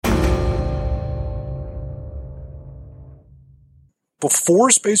before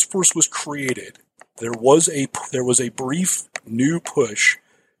Space Force was created, there was a brief new push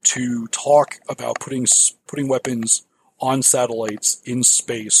to talk about putting weapons on satellites in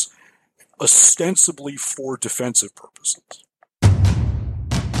space, ostensibly for defensive purposes.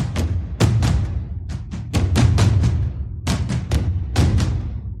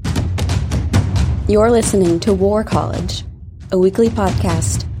 You're listening to War College, a weekly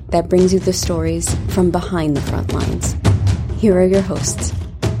podcast that brings you the stories from behind the front lines. Here are your hosts.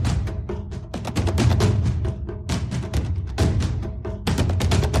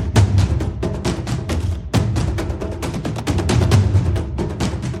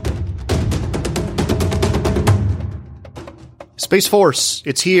 Space Force,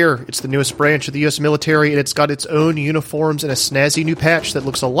 it's here. It's the newest branch of the U.S. military, and it's got its own uniforms and a snazzy new patch that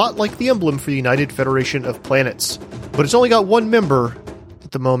looks a lot like the emblem for the United Federation of Planets. But it's only got one member at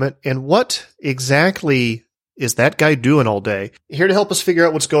the moment, and what exactly is that guy doing all day? Here to help us figure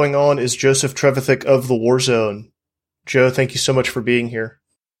out what's going on is Joseph Trevithick of the Warzone. Joe, thank you so much for being here.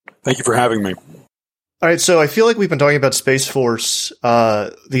 Thank you for having me. All right, so I feel like we've been talking about Space Force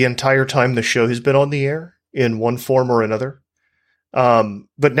the entire time the show has been on the air in one form or another.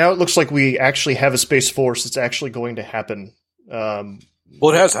 But now it looks like we actually have a Space Force that's actually going to happen. Well,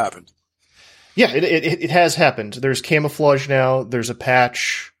 it has happened. Yeah, it has happened. There's camouflage now. There's a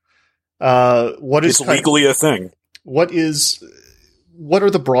patch. It's legally a thing. What are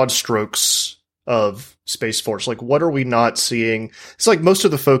the broad strokes of Space Force? Like, what are we not seeing? It's like most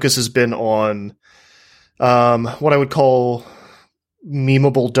of the focus has been on what I would call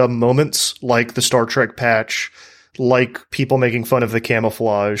memeable dumb moments, like the Star Trek patch, like people making fun of the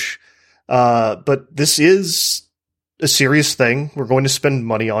camouflage. But this is a serious thing. We're going to spend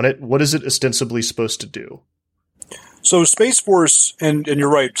money on it. What is it ostensibly supposed to do? So Space Force, and you're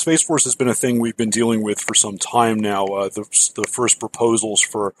right, Space Force has been a thing we've been dealing with for some time now. The first proposals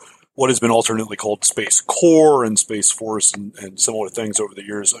for what has been alternately called Space Corps and Space Force and similar things over the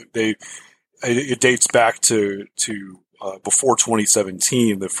years, it dates back to before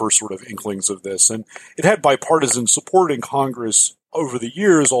 2017, the first sort of inklings of this. And it had bipartisan support in Congress over the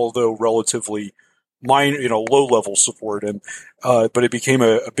years, although relatively minor, low-level support. And but it became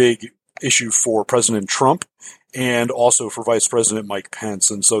a big issue for President Trump and also for Vice President Mike Pence.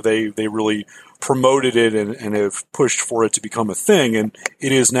 And so they really promoted it and have pushed for it to become a thing. And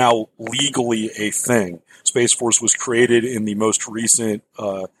it is now legally a thing. Space Force was created in the most recent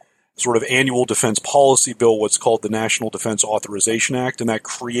sort of annual defense policy bill, what's called the National Defense Authorization Act, and that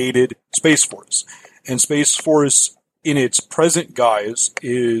created Space Force. And Space Force, in its present guise,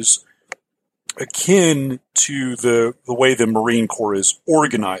 is akin to the way the Marine Corps is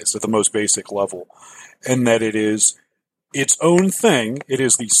organized at the most basic level, and that it is its own thing. It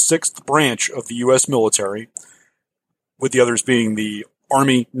is the sixth branch of the U.S. military, with the others being the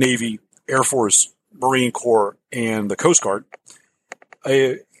Army, Navy, Air Force, Marine Corps, and the Coast Guard.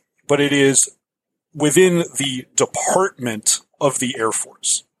 But it is within the department of the Air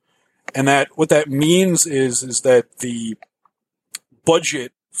Force. And that what that means is that the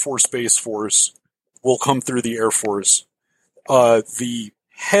budget for Space Force will come through the Air Force. The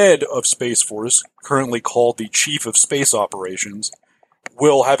head of Space Force, currently called the Chief of Space Operations,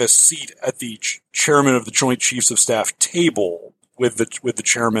 will have a seat at the chairman of the Joint Chiefs of Staff table with the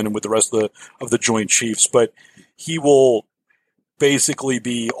chairman and with the rest of the Joint Chiefs. But he will basically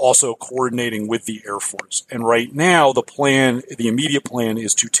be also coordinating with the Air Force. And right now, the immediate plan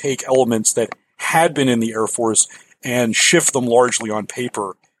is to take elements that had been in the Air Force and shift them largely on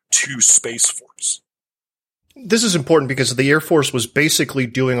paper to Space Force. This is important because the Air Force was basically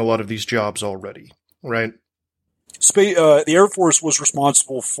doing a lot of these jobs already, right? The Air Force was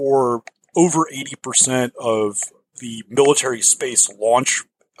responsible for over 80% of the military space launch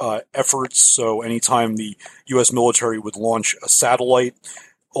efforts. So anytime the U.S. military would launch a satellite,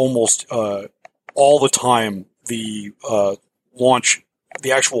 almost all the time the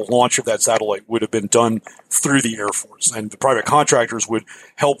actual launch of that satellite would have been done through the Air Force, and the private contractors would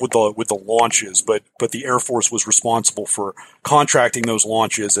help with the launches. But the Air Force was responsible for contracting those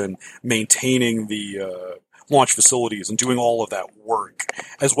launches and maintaining the launch facilities and doing all of that work,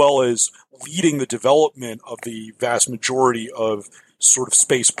 as well as leading the development of the vast majority of sort of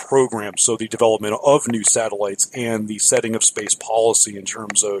space programs, so the development of new satellites and the setting of space policy in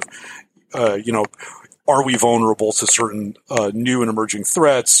terms of, are we vulnerable to certain new and emerging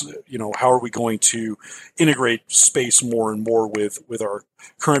threats? How are we going to integrate space more and more with our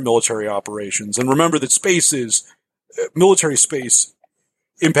current military operations? And remember that military space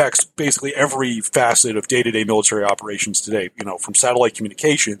impacts basically every facet of day-to-day military operations today, from satellite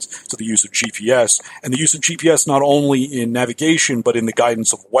communications to the use of GPS, and the use of GPS not only in navigation but in the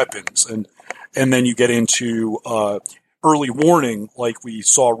guidance of weapons. And then you get into early warning, like we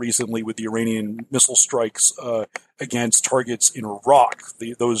saw recently with the Iranian missile strikes against targets in Iraq.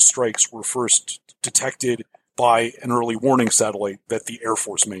 Those strikes were first detected by an early warning satellite that the Air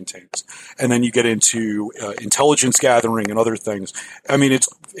Force maintains. And then you get into intelligence gathering and other things. I mean,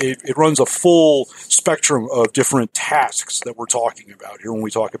 it runs a full spectrum of different tasks that we're talking about here when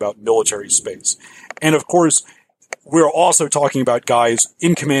we talk about military space. And of course, we're also talking about guys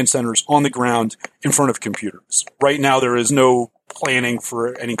in command centers on the ground in front of computers. Right now, there is no planning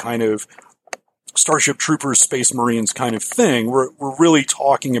for any kind of Starship Troopers, Space Marines kind of thing. We're really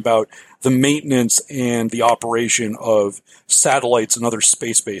talking about the maintenance and the operation of satellites and other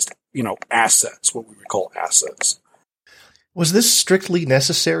space-based, assets, what we would call assets. Was this strictly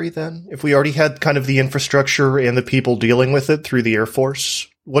necessary then? If we already had kind of the infrastructure and the people dealing with it through the Air Force,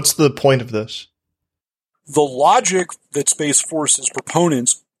 what's the point of this? The logic that Space Force's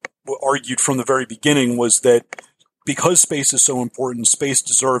proponents argued from the very beginning was that because space is so important, space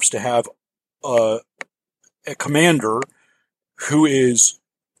deserves to have a commander who is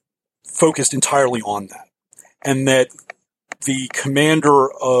focused entirely on that. And that the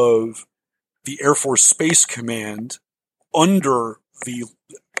commander of the Air Force Space Command under the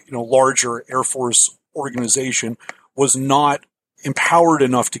larger Air Force organization was not empowered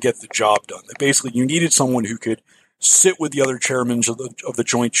enough to get the job done. That basically you needed someone who could sit with the other chairmen of the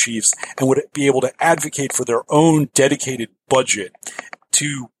Joint Chiefs and would be able to advocate for their own dedicated budget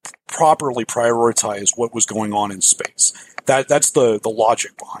to properly prioritize what was going on in space. That's the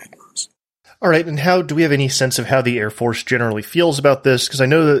logic behind this. All right, and how do we have any sense of how the Air Force generally feels about this? Because I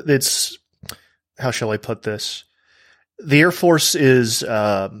know that it's, how shall I put this? The Air Force is,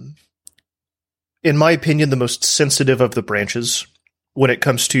 in my opinion, the most sensitive of the branches when it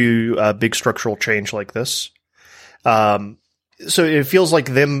comes to big structural change like this. So it feels like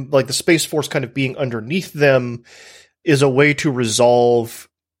the Space Force kind of being underneath them is a way to resolve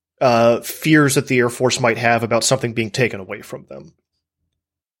fears that the Air Force might have about something being taken away from them.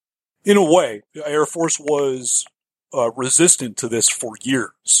 In a way, the Air Force was resistant to this for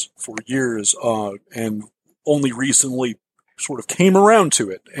years, and only recently sort of came around to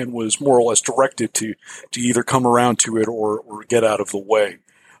it and was more or less directed to either come around to it or get out of the way.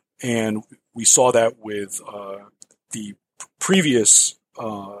 And we saw that with the previous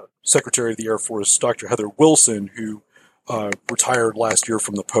Secretary of the Air Force, Dr. Heather Wilson, who retired last year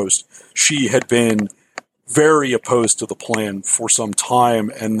from the post. She had been very opposed to the plan for some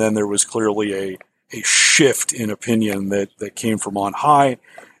time, and then there was clearly a shift in opinion that came from on high,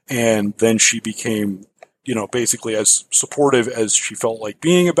 and then she became, basically as supportive as she felt like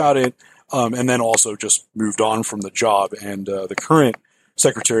being about it, and then also just moved on from the job. And the current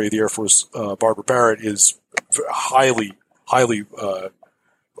Secretary of the Air Force, Barbara Barrett, is highly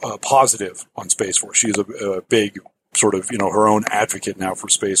positive on Space Force. She is a big sort of, her own advocate now for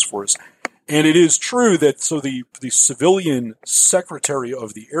Space Force. And it is true that the civilian Secretary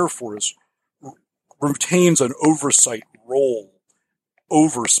of the Air Force retains an oversight role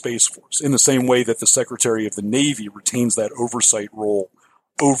over Space Force in the same way that the Secretary of the Navy retains that oversight role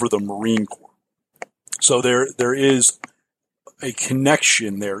over the Marine Corps. So there is a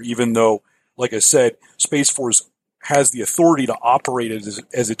connection there, even though, like I said, Space Force has the authority to operate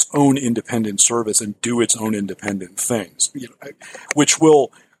as its own independent service and do its own independent things, which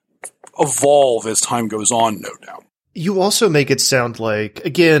will evolve as time goes on, no doubt. You also make it sound like,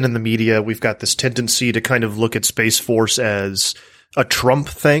 again, in the media, we've got this tendency to kind of look at Space Force as a Trump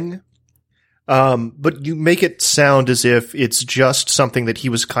thing. But you make it sound as if it's just something that he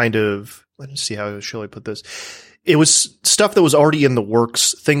was kind of, let's see, how shall I put this? It was stuff that was already in the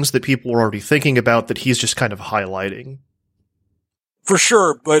works, things that people were already thinking about that he's just kind of highlighting. For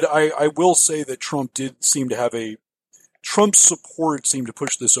sure, but I will say that Trump's support seemed to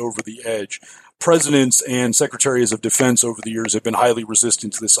push this over the edge. Presidents and secretaries of defense over the years have been highly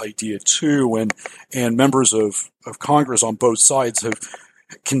resistant to this idea too, and members of Congress on both sides have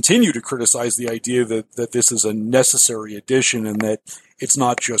continued to criticize the idea that this is a necessary addition and that it's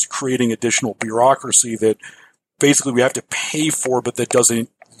not just creating additional bureaucracy that basically we have to pay for, but that doesn't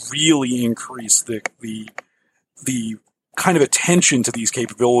really increase the kind of attention to these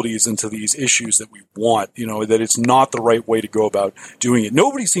capabilities and to these issues that we want, that it's not the right way to go about doing it.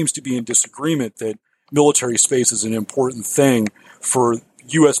 Nobody seems to be in disagreement that military space is an important thing for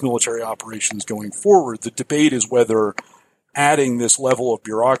U.S. military operations going forward. The debate is whether adding this level of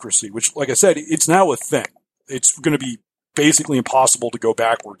bureaucracy, which, like I said, it's now a thing. It's going to be basically impossible to go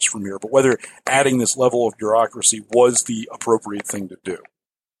backwards from here, but whether adding this level of bureaucracy was the appropriate thing to do.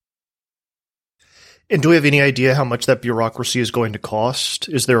 And do we have any idea how much that bureaucracy is going to cost?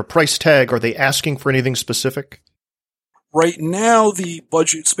 Is there a price tag? Are they asking for anything specific? Right now, the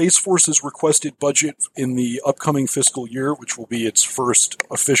budget, Space Force's requested budget in the upcoming fiscal year, which will be its first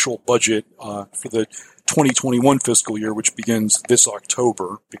official budget for the 2021 fiscal year, which begins this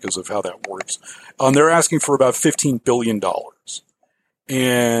October because of how that works. They're asking for about $15 billion.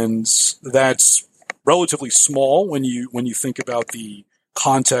 And that's relatively small when you think about the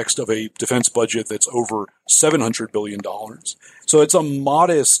context of a defense budget that's over $700 billion. So it's a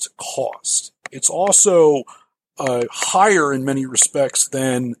modest cost. It's also higher in many respects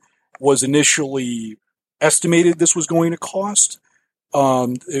than was initially estimated this was going to cost.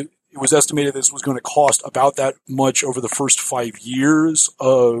 It was estimated this was going to cost about that much over the first 5 years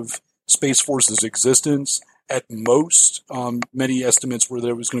of Space Force's existence at most. Many estimates were that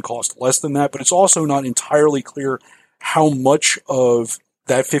it was going to cost less than that, but it's also not entirely clear how much of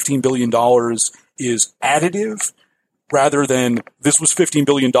that $15 billion is additive rather than this was $15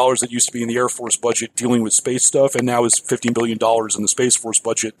 billion that used to be in the Air Force budget dealing with space stuff, and now is $15 billion in the Space Force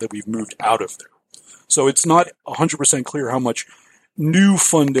budget that we've moved out of there. So it's not 100% clear how much new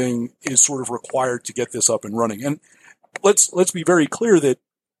funding is sort of required to get this up and running. And let's be very clear that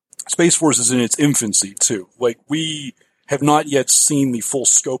Space Force is in its infancy too. Like, we have not yet seen the full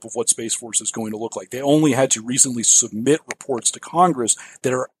scope of what Space Force is going to look like. They only had to recently submit reports to Congress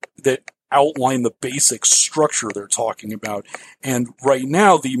that outline the basic structure they're talking about. And right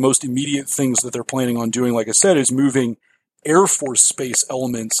now, the most immediate things that they're planning on doing, like I said, is moving Air Force space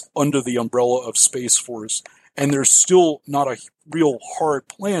elements under the umbrella of Space Force. And there's still not a real hard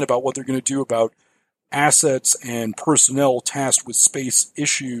plan about what they're going to do about assets and personnel tasked with space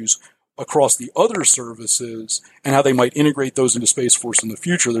issues across the other services and how they might integrate those into Space Force in the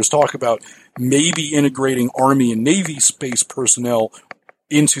future. There's talk about maybe integrating Army and Navy space personnel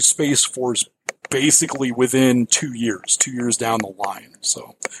into Space Force basically within 2 years down the line.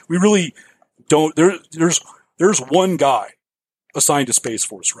 So we really don't, there's one guy assigned to Space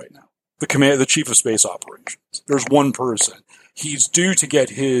Force right now, the chief of space operations. There's one person. He's due to get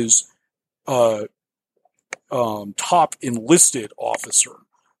his top enlisted officer,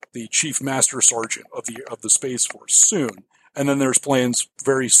 the chief master sergeant of the Space Force, soon. And then there's plans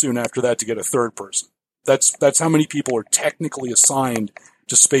very soon after that to get a third person. That's how many people are technically assigned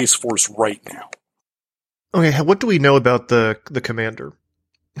to Space Force right now. Okay, what do we know about the commander?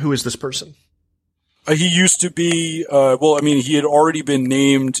 Who is this person? He used to be, he had already been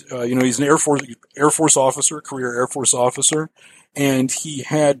named, he's an Air Force officer, career Air Force officer, and he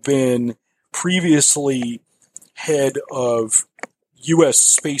had been previously head of U.S.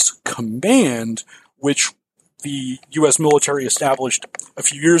 Space Command, which the U.S. military established a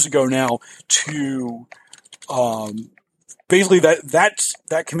few years ago now to, basically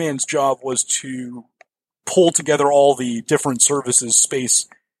that command's job was to pull together all the different services space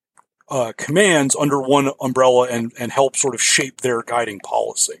commands under one umbrella and help sort of shape their guiding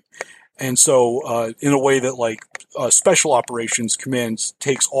policy. And so in a way that Special Operations Command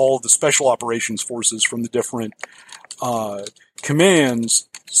takes all of the Special Operations forces from the different commands,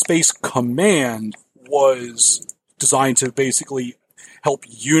 Space Command was designed to basically help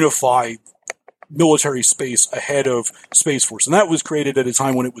unify military space ahead of Space Force. And that was created at a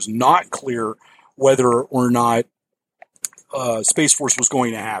time when it was not clear whether or not Space Force was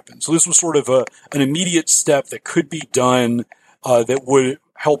going to happen. So this was sort of an immediate step that could be done that would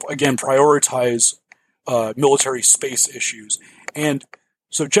help, again, prioritize military space issues. And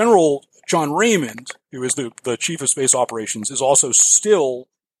so General John Raymond, who is the Chief of Space Operations, is also still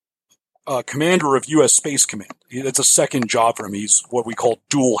commander of U.S. Space Command. It's a second job for him. He's what we call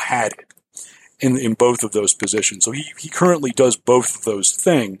dual-hatted in both of those positions. So he currently does both of those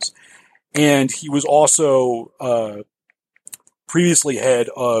things. And he was also previously head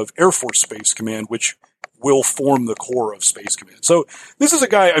of Air Force Space Command, which will form the core of Space Command. So this is a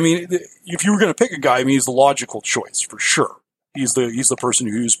guy, if you were going to pick a guy, he's the logical choice for sure. He's the person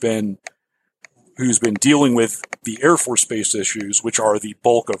who's been dealing with the Air Force space issues, which are the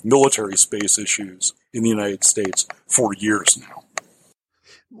bulk of military space issues in the United States for years now.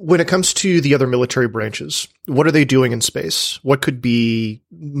 When it comes to the other military branches, what are they doing in space? What could be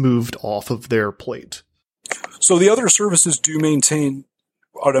moved off of their plate? So the other services do maintain,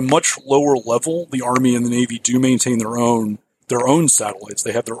 at a much lower level, the Army and the Navy do maintain their own satellites.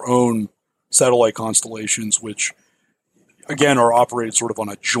 They have their own satellite constellations, which, again, are operated sort of on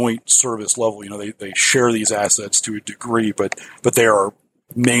a joint service level. They share these assets to a degree, but they are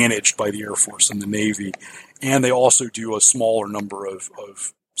managed by the Air Force and the Navy. and they also do a smaller number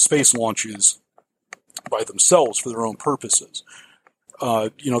of space launches by themselves for their own purposes.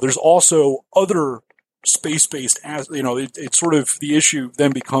 There's also other space-based, it's sort of the issue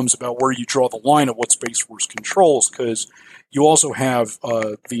then becomes about where you draw the line of what Space Force controls, because you also have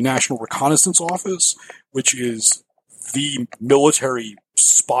the National Reconnaissance Office, which is the military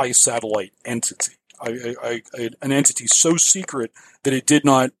spy satellite entity, an entity so secret that it did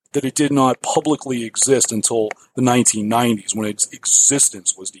not publicly exist until the 1990s, when its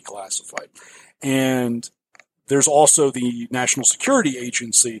existence was declassified. And there's also the National Security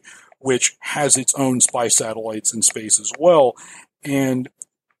Agency, which has its own spy satellites in space as well. And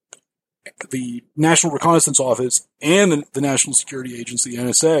the National Reconnaissance Office and the National Security Agency,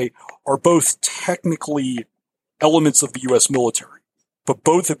 NSA, are both technically elements of the U.S. military, but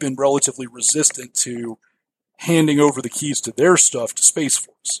both have been relatively resistant to handing over the keys to their stuff to Space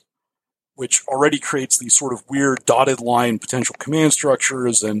Force, which already creates these sort of weird dotted line potential command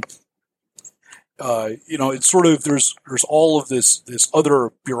structures. And it's sort of, there's all of this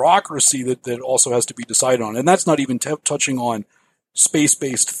other bureaucracy that also has to be decided on. And that's not even touching on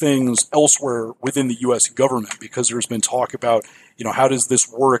space-based things elsewhere within the U.S. government, because there's been talk about, how does this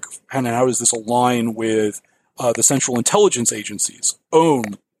work and how does this align with the Central Intelligence Agency's own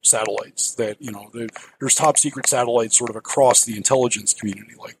satellites that, there's top secret satellites sort of across the intelligence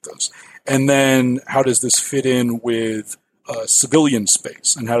community like this. And then how does this fit in with civilian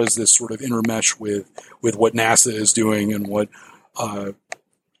space, and how does this sort of intermesh with what NASA is doing and what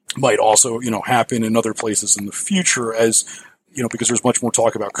might also happen in other places in the future, as because there's much more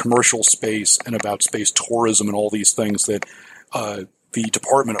talk about commercial space and about space tourism and all these things that the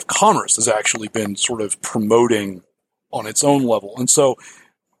Department of Commerce has actually been sort of promoting on its own level. And so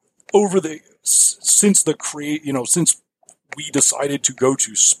since we decided to go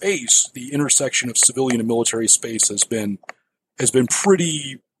to space, the intersection of civilian and military space has been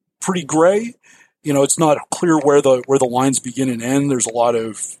pretty gray. It's not clear where the lines begin and end. There's a lot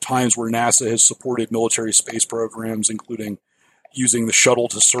of times where NASA has supported military space programs, including using the shuttle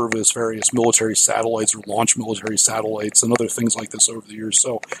to service various military satellites or launch military satellites and other things like this over the years.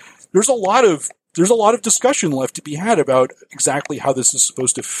 So there's a lot of discussion left to be had about exactly how this is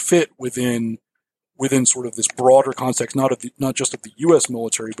supposed to fit within sort of this broader context, not just of the U.S.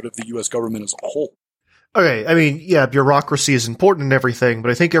 military, but of the U.S. government as a whole. Okay, I mean, yeah, bureaucracy is important and everything,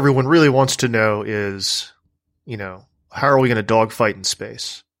 but I think everyone really wants to know is, how are we going to dogfight in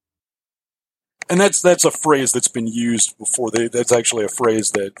space? And that's a phrase that's been used before. That's actually a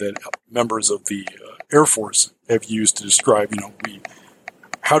phrase that members of the Air Force have used to describe,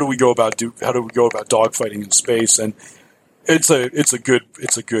 how do we go about dogfighting in space? And it's a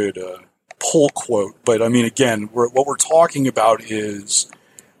good pull quote. But I mean, again, what we're talking about is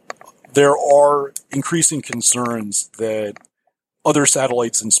there are increasing concerns that other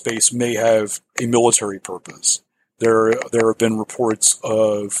satellites in space may have a military purpose. There have been reports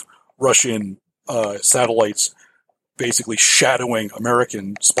of Russian satellites basically shadowing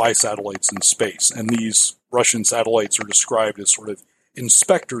American spy satellites in space. And these Russian satellites are described as sort of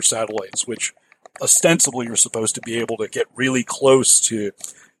inspector satellites, which ostensibly are supposed to be able to get really close to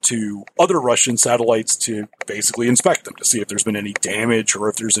other Russian satellites to basically inspect them, to see if there's been any damage or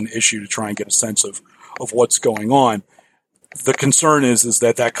if there's an issue, to try and get a sense of what's going on. The concern is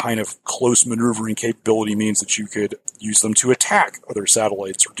that kind of close maneuvering capability means that you could use them to attack other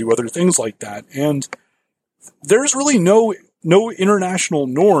satellites or do other things like that. And there's really no international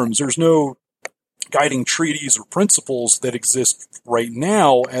norms. There's no guiding treaties or principles that exist right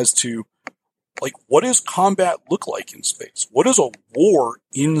now as to, like, what does combat look like in space? What does a war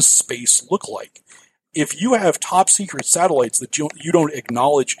in space look like? If you have top secret satellites that you don't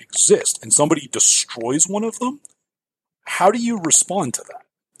acknowledge exist and somebody destroys one of them, how do you respond to that?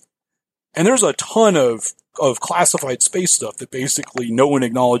 And there's a ton of classified space stuff that basically no one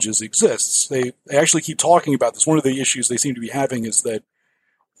acknowledges exists. They actually keep talking about this. One of the issues they seem to be having is that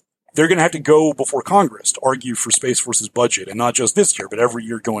they're going to have to go before Congress to argue for Space Force's budget, and not just this year, but every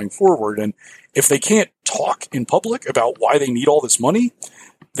year going forward. And if they can't talk in public about why they need all this money,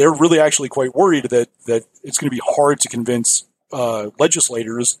 they're really actually quite worried that it's going to be hard to convince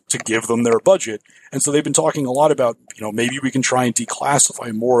legislators to give them their budget. And so they've been talking a lot about, maybe we can try and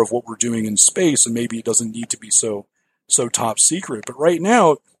declassify more of what we're doing in space, and maybe it doesn't need to be so top secret. But right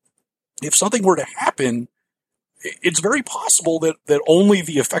now, if something were to happen, it's very possible that only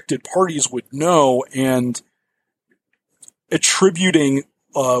the affected parties would know, and attributing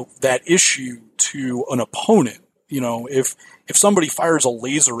that issue to an opponent. If somebody fires a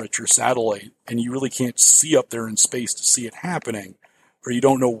laser at your satellite and you really can't see up there in space to see it happening, or you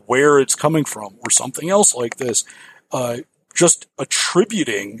don't know where it's coming from, or something else like this, just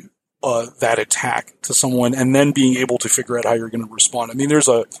attributing that attack to someone and then being able to figure out how you're going to respond. I mean, there's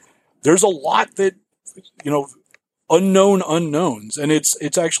a lot that, unknown unknowns, and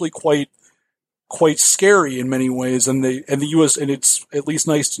it's actually quite scary in many ways. And the U.S., and it's at least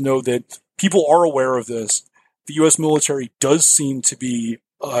nice to know that people are aware of this. The U.S. military does seem to be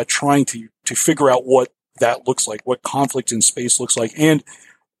trying to figure out what that looks like, what conflict in space looks like. And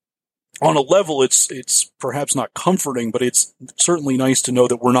on a level, it's perhaps not comforting, but it's certainly nice to know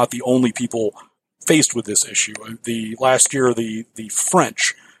that we're not the only people faced with this issue. Last year, the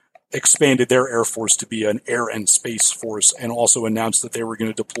French expanded their air force to be an air and space force, and also announced that they were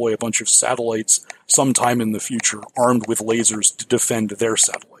going to deploy a bunch of satellites sometime in the future armed with lasers to defend their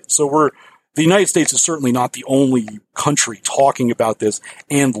satellites. So the United States is certainly not the only country talking about this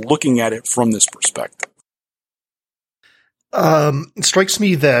and looking at it from this perspective. It strikes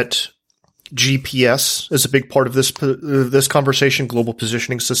me that GPS is a big part of this conversation, global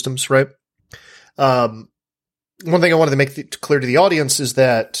positioning systems, right? One thing I wanted to make clear to the audience is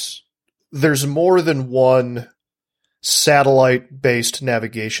that there's more than one satellite-based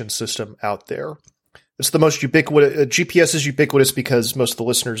navigation system out there. It's the most ubiquitous. GPS is ubiquitous because most of the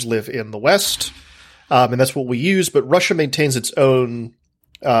listeners live in the West, and that's what we use. But Russia maintains its own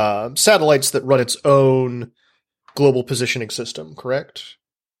satellites that run its own global positioning system, correct?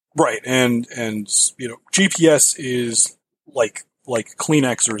 Right, and GPS is like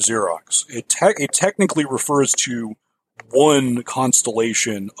Kleenex or Xerox. It technically refers to one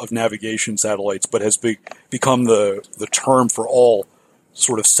constellation of navigation satellites, but has become the term for all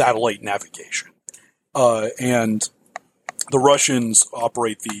sort of satellite navigation. And the Russians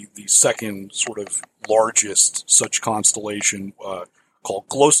operate the second sort of largest such constellation called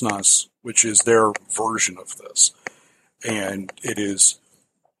GLONASS, which is their version of this. And it is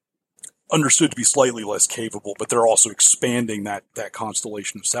understood to be slightly less capable, but they're also expanding that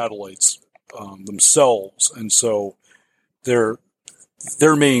constellation of satellites themselves. And so there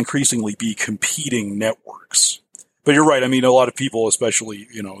may increasingly be competing networks. But you're right. I mean, a lot of people, especially,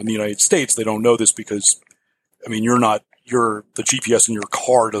 in the United States, they don't know this because, I mean, the GPS in your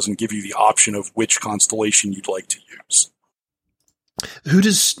car doesn't give you the option of which constellation you'd like to use.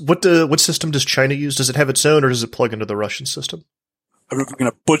 What system does China use? Does it have its own, or does it plug into the Russian system? I'm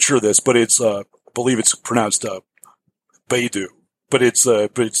going to butcher this, but I believe it's pronounced Beidou, but it's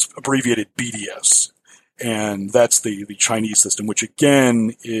abbreviated BDS. And that's the Chinese system, which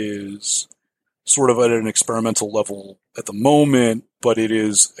again is sort of at an experimental level at the moment, but it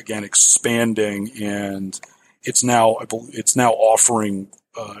is again expanding, and it's now offering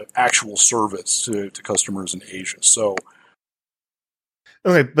actual service to customers in Asia. So,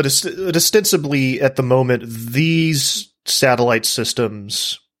 okay, but ostensibly at the moment, these satellite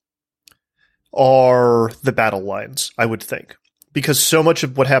systems are the battle lines, I would think, because so much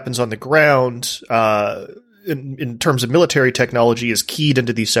of what happens on the ground in terms of military technology is keyed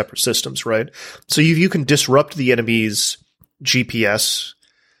into these separate systems, right? So you can disrupt the enemy's GPS,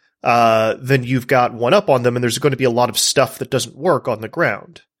 then you've got one up on them, and there's going to be a lot of stuff that doesn't work on the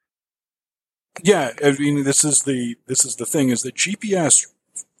ground. Yeah, I mean, this is the thing, is that GPS,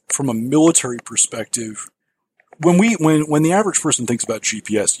 from a military perspective, when the average person thinks about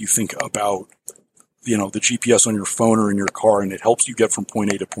GPS, you think about the GPS on your phone or in your car, and it helps you get from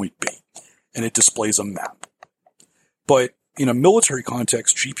point A to point B, and it displays a map. But in a military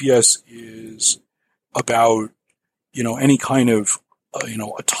context, GPS is about any kind of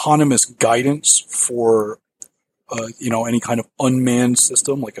autonomous guidance for any kind of unmanned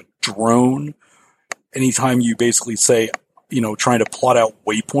system like a drone. Anytime you basically say, trying to plot out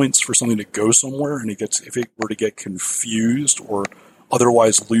waypoints for something to go somewhere, and if it were to get confused or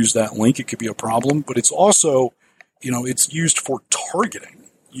otherwise lose that link, it could be a problem. But it's also, it's used for targeting.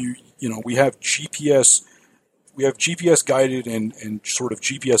 We have GPS guided and sort of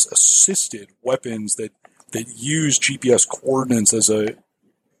GPS assisted weapons that use GPS coordinates as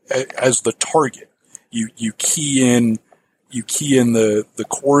the target. You key in the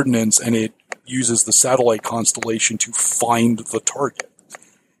coordinates, and it uses the satellite constellation to find the target.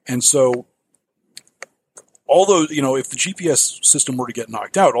 And so, although, if the GPS system were to get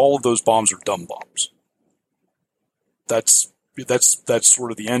knocked out, all of those bombs are dumb bombs. That's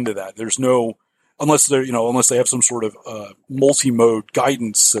sort of the end of that. There's no, unless they have some sort of multi-mode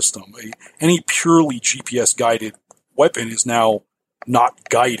guidance system. Any purely GPS guided weapon is now not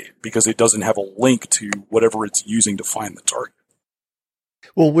guided because it doesn't have a link to whatever it's using to find the target.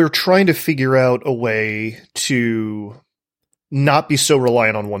 Well, we're trying to figure out a way to not be so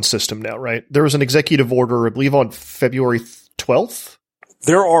reliant on one system now, right? There was an executive order, I believe, on February 12th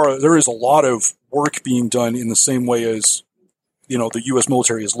there is a lot of work being done in the same way as, the U.S.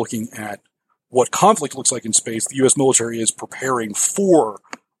 military is looking at what conflict looks like in space. The U.S. military is preparing for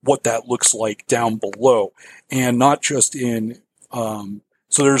what that looks like down below, and not just in.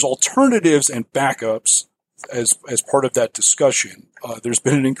 So there's alternatives and backups as part of that discussion. There's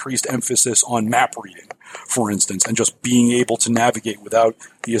been an increased emphasis on map reading, for instance, and just being able to navigate without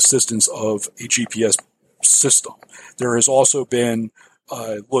the assistance of a GPS system. There has also been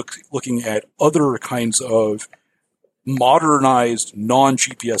looking at other kinds of modernized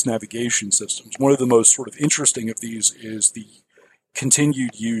non-GPS navigation systems. One of the most sort of interesting of these is the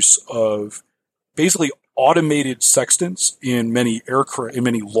continued use of basically automated sextants in many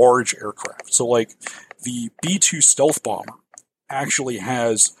large aircraft. So like the B-2 stealth bomber actually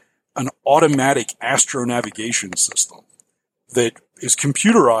has an automatic astronavigation system that is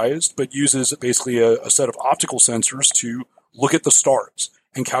computerized but uses basically a set of optical sensors to look at the stars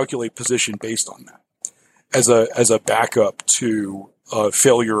and calculate position based on that as a backup to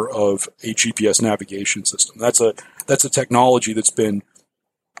failure of a GPS navigation system. That's a technology that's been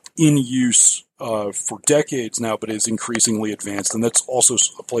in use for decades now, but is increasingly advanced, and that's also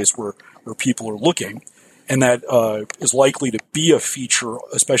a place where people are looking, and that is likely to be a feature,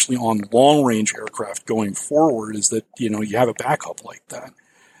 especially on long-range aircraft going forward, is that you have a backup like that.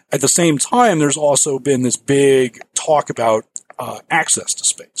 At the same time, there's also been this big talk about access to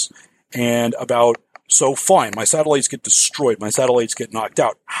space, and about, so fine, my satellites get destroyed, my satellites get knocked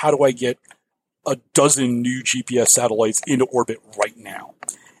out. How do I get a dozen new GPS satellites into orbit right now?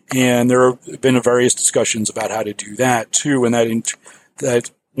 And there have been various discussions about how to do that too. And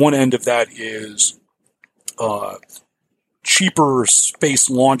that one end of that is cheaper space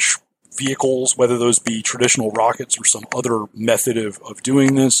launch vehicles, whether those be traditional rockets or some other method of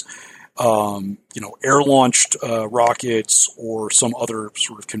doing this. Air-launched rockets or some other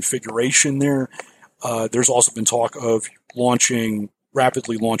sort of configuration there. There's also been talk of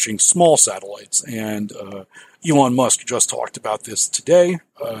rapidly launching small satellites, and Elon Musk just talked about this today.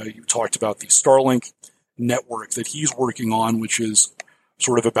 He talked about the Starlink network that he's working on, which is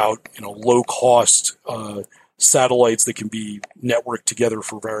sort of about low-cost satellites that can be networked together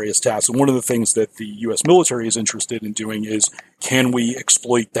for various tasks. And one of the things that the U.S. military is interested in doing is, can we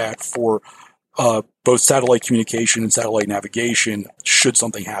exploit that for both satellite communication and satellite navigation should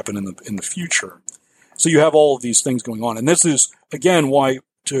something happen in the future? So you have all of these things going on. And this is, again, why,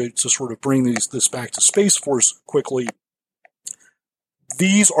 to sort of bring this back to Space Force quickly,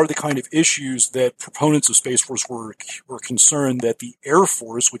 these are the kind of issues that proponents of Space Force were concerned that the Air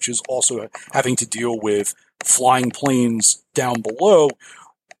Force, which is also having to deal with flying planes down below,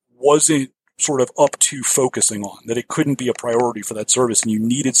 wasn't sort of up to focusing on, that it couldn't be a priority for that service, and you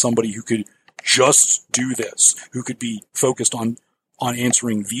needed somebody who could just do this, who could be focused on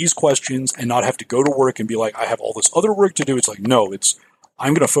answering these questions and not have to go to work and be like, I have all this other work to do. It's like, no,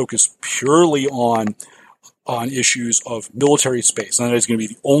 I'm going to focus purely on issues of military space. And that is going to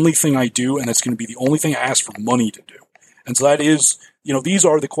be the only thing I do, and that's going to be the only thing I ask for money to do. And so that is, these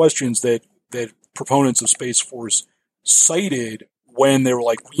are the questions that proponents of Space Force cited when they were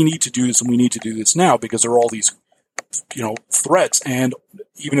like, we need to do this and we need to do this now, because there are all these, threats. And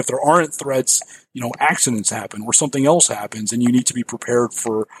even if there aren't threats, accidents happen or something else happens, and you need to be prepared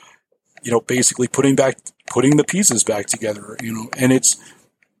for, basically putting the pieces back together, and it's,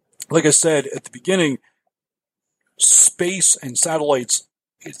 like I said at the beginning, space and satellites,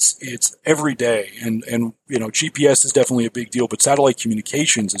 it's every day. And GPS is definitely a big deal, but satellite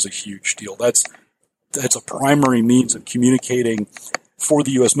communications is a huge deal. That's a primary means of communicating for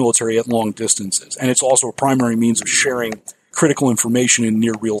the U.S. military at long distances. And it's also a primary means of sharing critical information in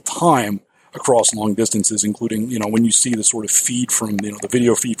near real time across long distances, including, when you see the sort of feed from, the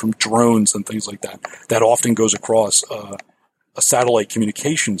video feed from drones and things like that, that often goes across a satellite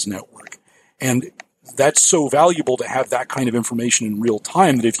communications network. And that's so valuable to have that kind of information in real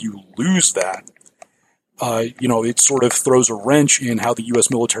time that if you lose that, it sort of throws a wrench in how the U.S.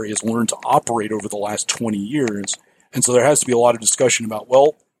 military has learned to operate over the last 20 years. And so there has to be a lot of discussion about,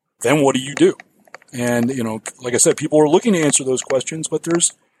 well, then what do you do? And, like I said, people are looking to answer those questions, but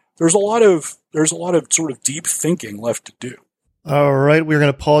there's a lot of sort of deep thinking left to do. All right, we're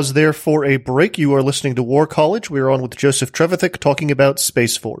going to pause there for a break. You are listening to War College. We are on with Joseph Trevithick talking about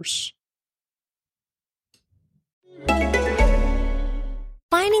Space Force.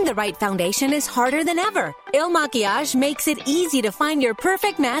 Finding the right foundation is harder than ever. Il Makiage makes it easy to find your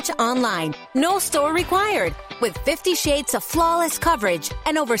perfect match online. No store required. With 50 shades of flawless coverage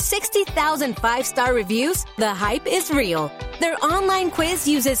and over 60,000 5-star reviews, the hype is real. Their online quiz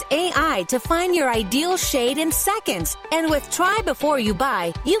uses AI to find your ideal shade in seconds. And with Try Before You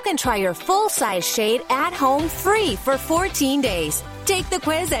Buy, you can try your full-size shade at home free for 14 days. Take the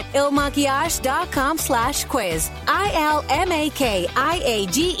quiz at ilmakiage.com/quiz.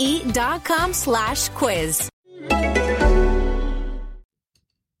 ILMAKIAGE.com/quiz.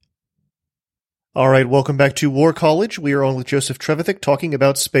 All right, welcome back to War College. We are on with Joseph Trevithick talking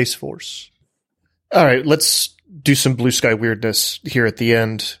about Space Force. All right, let's do some blue sky weirdness here at the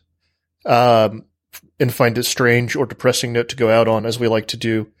end, and find a strange or depressing note to go out on, as we like to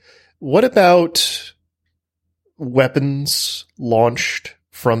do. What about weapons launched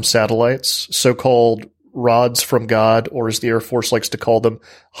from satellites, so-called rods from God, or as the Air Force likes to call them,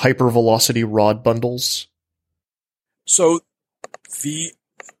 hypervelocity rod bundles? So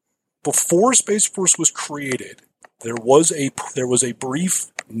before Space Force was created, there was a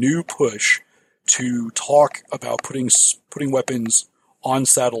brief new push to talk about putting weapons on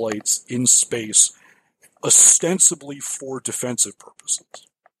satellites in space, ostensibly for defensive purposes.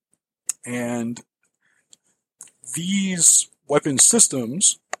 And these weapon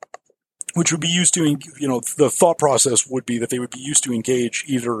systems, which would be used to, the thought process would be that they would be used to engage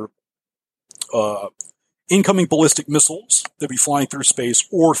either incoming ballistic missiles that be flying through space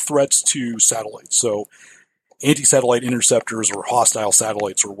or threats to satellites. So anti-satellite interceptors or hostile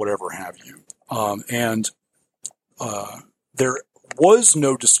satellites or whatever have you. There was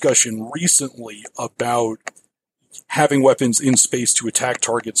no discussion recently about having weapons in space to attack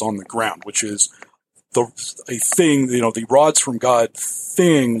targets on the ground, which is a thing, the rods from God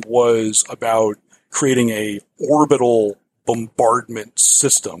thing was about creating a orbital bombardment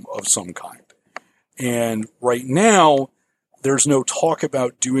system of some kind. And right now, there's no talk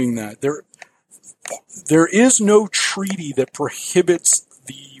about doing that. There is no treaty that prohibits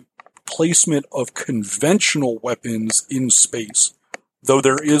the placement of conventional weapons in space, though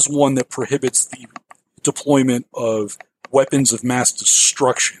there is one that prohibits the deployment of weapons of mass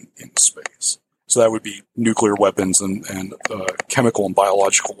destruction in space. So that would be nuclear weapons and chemical and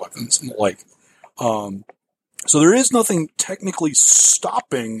biological weapons and the like. So there is nothing technically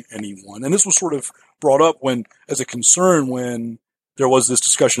stopping anyone. And this was sort of brought up as a concern when there was this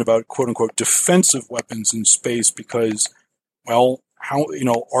discussion about quote unquote defensive weapons in space because, well, how,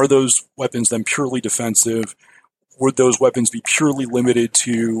 are those weapons then purely defensive? Would those weapons be purely limited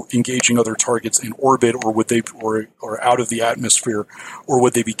to engaging other targets in orbit, or would they, or out of the atmosphere, or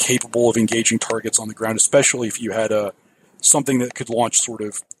would they be capable of engaging targets on the ground, especially if you had something that could launch sort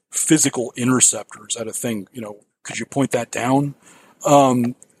of physical interceptors at a thing? Could you point that down?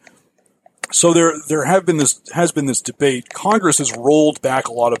 So there has been this debate. Congress has rolled back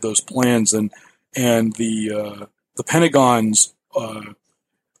a lot of those plans, and the Pentagon's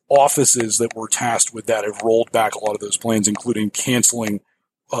offices that were tasked with that have rolled back a lot of those plans, including canceling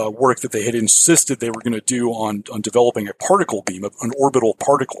work that they had insisted they were going to do on developing a particle beam, an orbital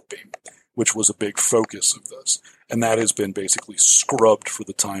particle beam, which was a big focus of this. And that has been basically scrubbed for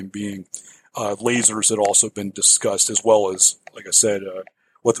the time being. Lasers had also been discussed, as well as, like I said,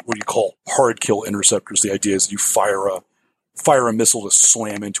 what you call hard kill interceptors. The idea is you fire a missile to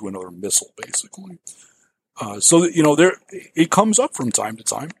slam into another missile, basically. So it comes up from time to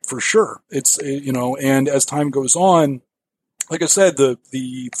time, for sure. It's, and as time goes on, like I said, the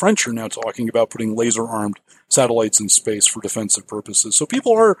French are now talking about putting laser-armed satellites in space for defensive purposes. So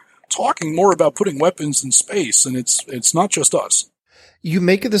people are talking more about putting weapons in space, and it's not just us. You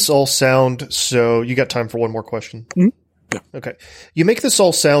make this all sound so... You got time for one more question? Mm-hmm. Yeah. Okay. You make this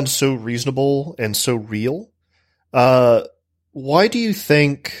all sound so reasonable and so real. Why do you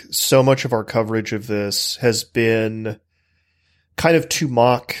think so much of our coverage of this has been kind of to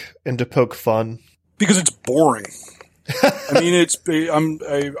mock and to poke fun? Because it's boring. I mean, it's the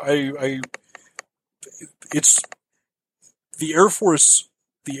Air Force.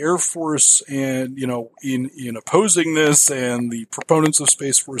 The Air Force, and in opposing this, and the proponents of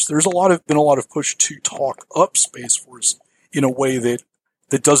Space Force, there's been a lot of push to talk up Space Force in a way that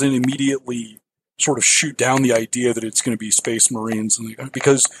doesn't immediately sort of shoot down the idea that it's going to be Space Marines,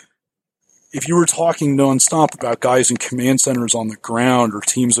 because if you were talking nonstop about guys in command centers on the ground, or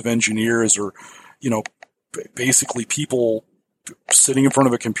teams of engineers, or basically people sitting in front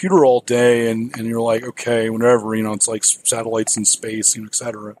of a computer all day, and you're like, okay, whatever, it's like satellites in space, et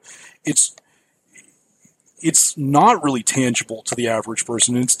cetera. It's not really tangible to the average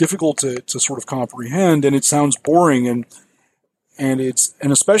person, and it's difficult to sort of comprehend, and it sounds boring, and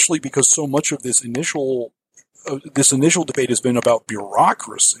especially because so much of this initial debate has been about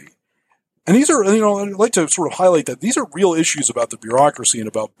bureaucracy. And these are, I'd like to sort of highlight that these are real issues about the bureaucracy and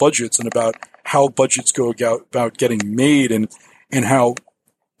about budgets and about how budgets go about getting made, and how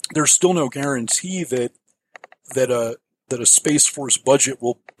there's still no guarantee that a Space Force budget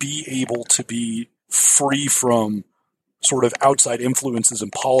will be able to be free from sort of outside influences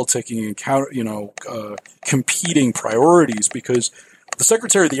and politicking and competing priorities, because the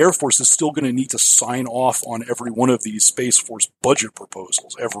Secretary of the Air Force is still going to need to sign off on every one of these Space Force budget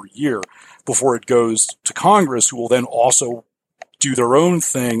proposals every year before it goes to Congress, who will then also do their own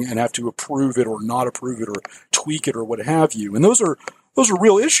thing and have to approve it or not approve it or tweak it or what have you. And those are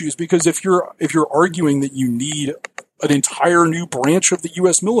real issues, because if you're arguing that you need an entire new branch of the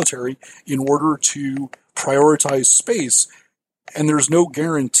U.S. military in order to prioritize space, and there's no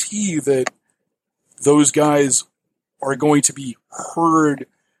guarantee that those guys are going to be heard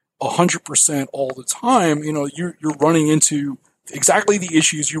 100% all the time, you're running into exactly the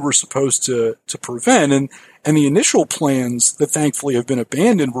issues you were supposed to prevent. And the initial plans that thankfully have been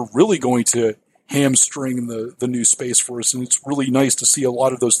abandoned were really going to hamstring the new Space Force. And it's really nice to see a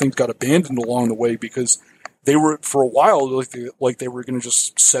lot of those things got abandoned along the way, because they were, for a while, like they were going to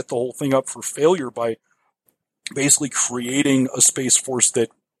just set the whole thing up for failure by basically creating a Space Force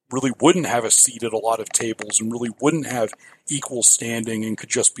that really wouldn't have a seat at a lot of tables and really wouldn't have equal standing and could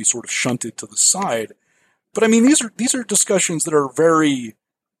just be sort of shunted to the side. But I mean, these are discussions that are very,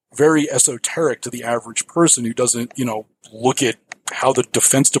 very esoteric to the average person who doesn't, look at how the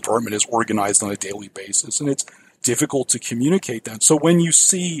Defense Department is organized on a daily basis, and it's difficult to communicate that. So when you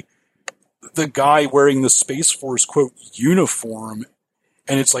see the guy wearing the Space Force, quote, uniform,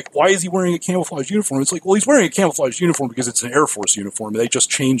 and it's like, why is he wearing a camouflage uniform? It's like, well, he's wearing a camouflage uniform because it's an Air Force uniform. They just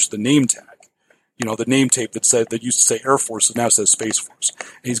changed the name tag. The name tape that used to say Air Force and now says Space Force.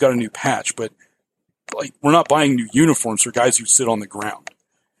 And he's got a new patch, but we're not buying new uniforms for guys who sit on the ground.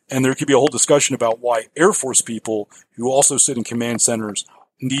 And there could be a whole discussion about why Air Force people who also sit in command centers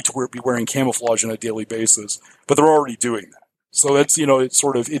need to be wearing camouflage on a daily basis, but they're already doing that. So that's,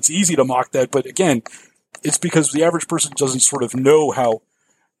 it's easy to mock that, but again, it's because the average person doesn't sort of know how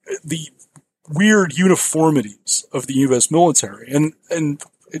the weird uniformities of the U.S. military, and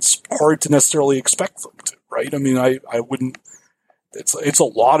it's hard to necessarily expect them to, right? I mean, I wouldn't. It's a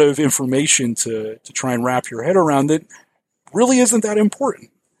lot of information to try and wrap your head around that really isn't that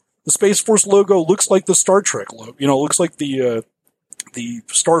important. The Space Force logo looks like the Star Trek logo. It looks like the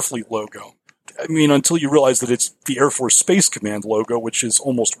Starfleet logo. I mean, until you realize that it's the Air Force Space Command logo, which is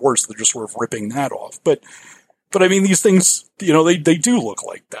almost worse. They're just sort of ripping that off. But I mean, these things, they do look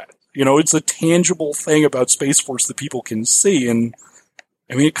like that. It's a tangible thing about Space Force that people can see. And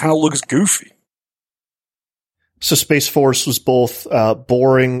I mean, it kind of looks goofy. So Space Force was both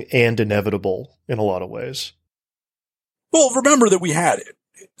boring and inevitable in a lot of ways. Well, remember that we had it.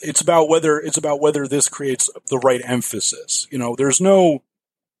 It's about whether this creates the right emphasis. There's no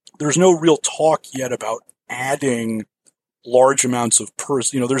real talk yet about adding large amounts of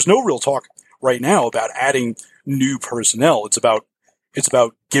there's no real talk right now about adding new personnel. It's about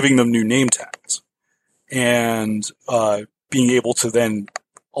giving them new name tags and being able to then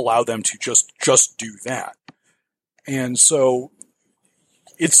allow them to just do that. And so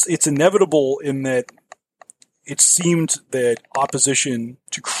it's inevitable in that it seemed that opposition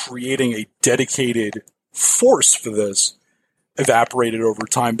to creating a dedicated force for this evaporated over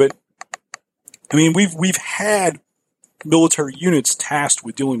time. But I mean, we've had military units tasked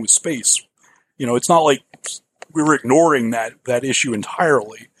with dealing with space. It's not like we were ignoring that issue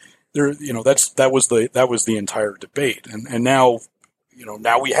entirely. That was the entire debate. And now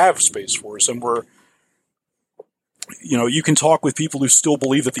we have Space Force, and we're, you can talk with people who still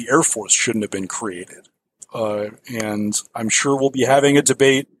believe that the Air Force shouldn't have been created. And I'm sure we'll be having a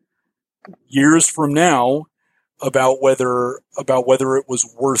debate years from now about whether it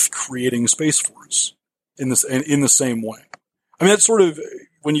was worth creating Space Force in the same way. I mean, that's sort of,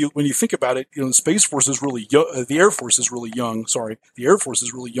 when you think about it, the Space Force is really young, the Air Force is really young. Sorry, the Air Force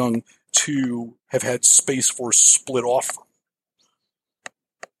is really young to have had Space Force split off from.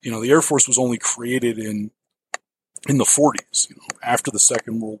 The Air Force was only created in the 40s, after the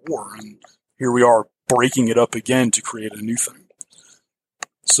Second World War, and here we are breaking it up again to create a new thing.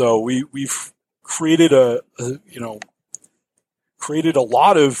 So we've created a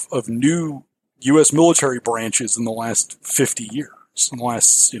lot of new U.S. military branches in the last 50 years, in the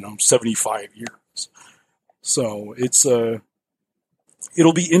last 75 years. So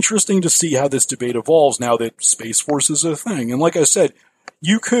it'll be interesting to see how this debate evolves now that Space Force is a thing. And like I said,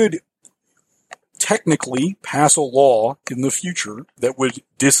 you could technically pass a law in the future that would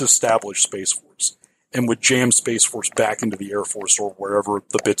disestablish Space Force. and would jam Space Force back into the Air Force or wherever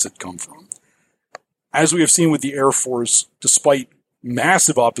the bits had come from. As we have seen with the Air Force, despite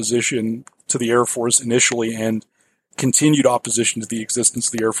massive opposition to the Air Force initially and continued opposition to the existence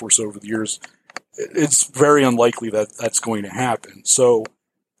of the Air Force over the years, it's very unlikely that that's going to happen. So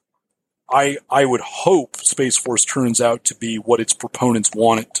I would hope Space Force turns out to be what its proponents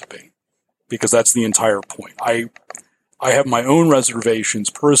want it to be, because that's the entire point. I have my own reservations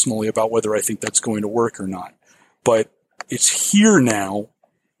personally about whether I think that's going to work or not, but it's here now,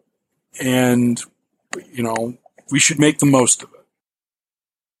 and we should make the most of it.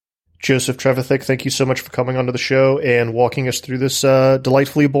 Joseph Trevithick, thank you so much for coming onto the show and walking us through this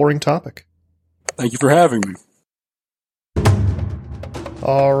delightfully boring topic. Thank you for having me.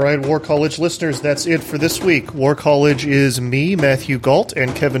 All right, War College listeners, that's it for this week. War College is me, Matthew Gault,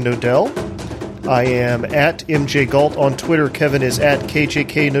 and Kevin Nodell. I am at MJ Gault on Twitter. Kevin is at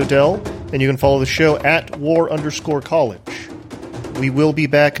KJK Nodell, and you can follow the show at War_College. We will be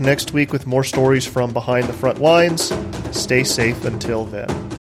back next week with more stories from behind the front lines. Stay safe until then.